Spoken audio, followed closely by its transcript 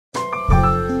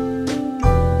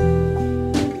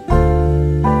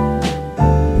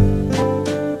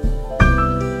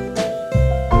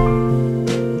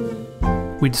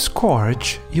With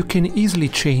Scorch, you can easily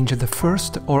change the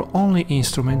first or only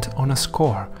instrument on a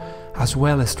score, as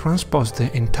well as transpose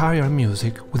the entire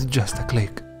music with just a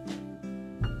click.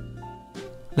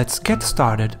 Let's get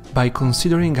started by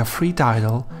considering a free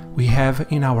title we have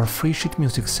in our free sheet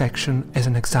music section as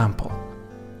an example: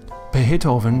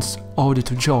 Beethoven's Ode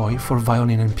to Joy for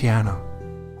Violin and Piano.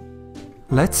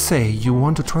 Let's say you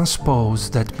want to transpose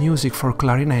that music for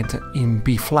clarinet in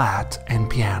B flat and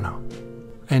piano.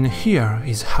 And here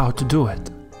is how to do it.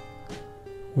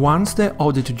 Once the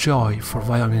Ode to Joy for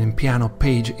Violin and Piano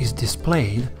page is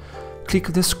displayed, click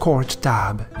the Scorch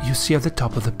tab you see at the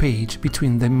top of the page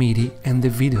between the MIDI and the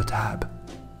Video tab.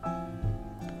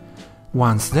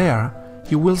 Once there,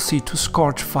 you will see two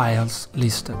Scorch files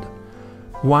listed,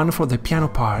 one for the piano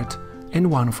part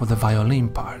and one for the violin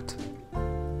part.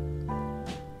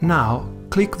 Now,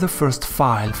 click the first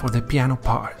file for the piano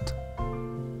part.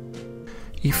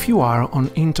 If you are on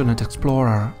Internet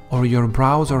Explorer or your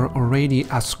browser already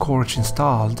has Scorch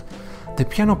installed, the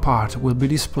piano part will be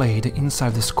displayed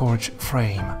inside the Scorch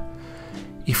frame.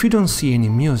 If you don't see any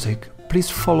music,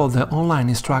 please follow the online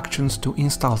instructions to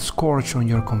install Scorch on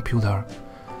your computer.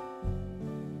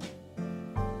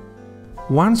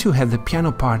 Once you have the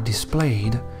piano part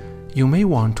displayed, you may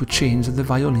want to change the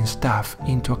violin staff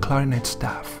into a clarinet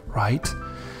staff, right?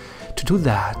 To do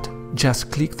that,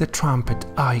 just click the trumpet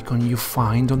icon you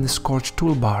find on the Scorch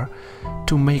toolbar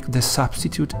to make the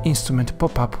substitute instrument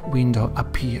pop-up window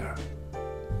appear.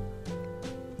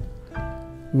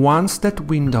 Once that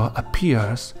window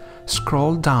appears,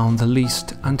 scroll down the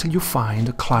list until you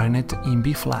find clarinet in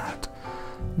B flat,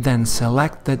 then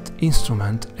select that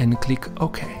instrument and click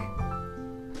OK.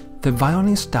 The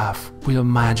violin staff will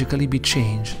magically be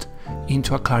changed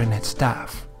into a clarinet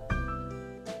staff.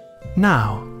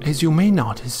 Now, as you may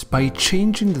notice, by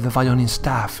changing the violin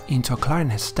staff into a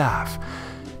clarinet staff,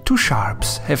 two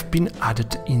sharps have been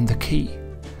added in the key.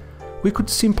 We could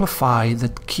simplify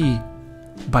that key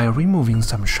by removing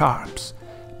some sharps.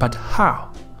 But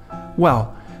how?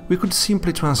 Well, we could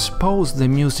simply transpose the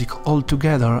music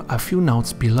altogether a few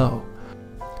notes below.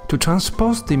 To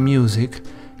transpose the music,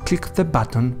 click the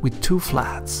button with two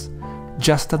flats,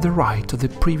 just at the right of the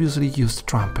previously used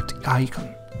trumpet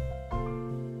icon.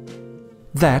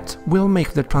 That will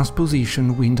make the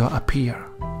transposition window appear.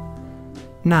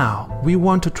 Now we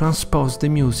want to transpose the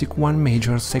music one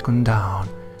major second down.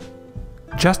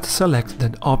 Just select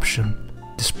that option,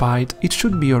 despite it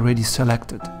should be already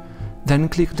selected. Then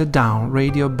click the down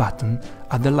radio button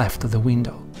at the left of the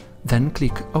window. Then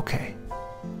click OK.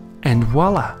 And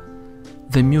voila!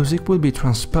 The music will be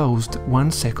transposed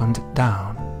 1 second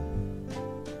down.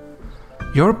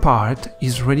 Your part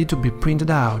is ready to be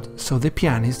printed out so the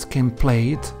pianist can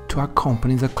play it to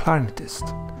accompany the clarinetist.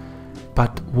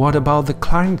 But what about the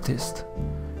clarinetist?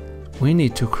 We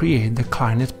need to create the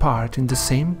clarinet part in the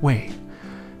same way.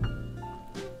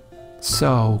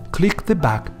 So click the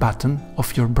back button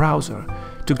of your browser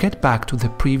to get back to the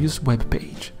previous web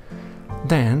page.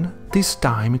 Then, this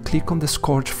time click on the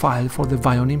Scorch file for the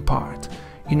violin part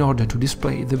in order to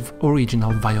display the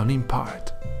original violin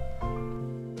part.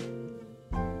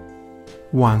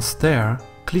 Once there,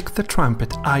 click the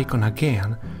trumpet icon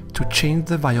again to change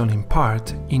the violin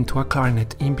part into a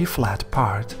clarinet in B flat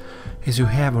part, as you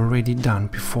have already done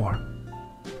before.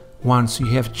 Once you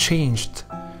have changed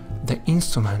the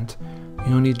instrument,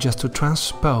 you need just to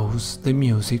transpose the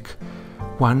music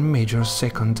 1 major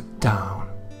second down.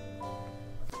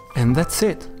 And that's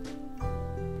it!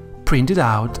 Print it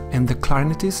out and the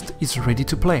clarinetist is ready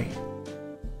to play.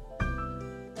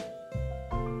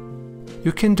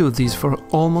 You can do this for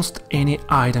almost any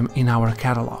item in our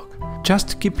catalog.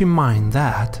 Just keep in mind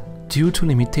that, due to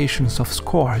limitations of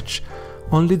Scorch,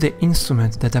 only the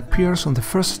instrument that appears on the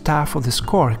first staff of the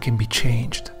score can be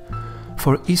changed.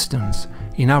 For instance,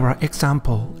 in our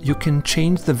example, you can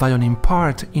change the violin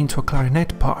part into a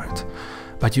clarinet part,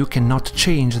 but you cannot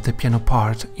change the piano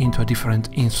part into a different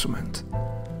instrument.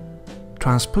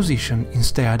 Transposition,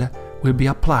 instead, will be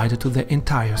applied to the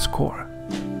entire score.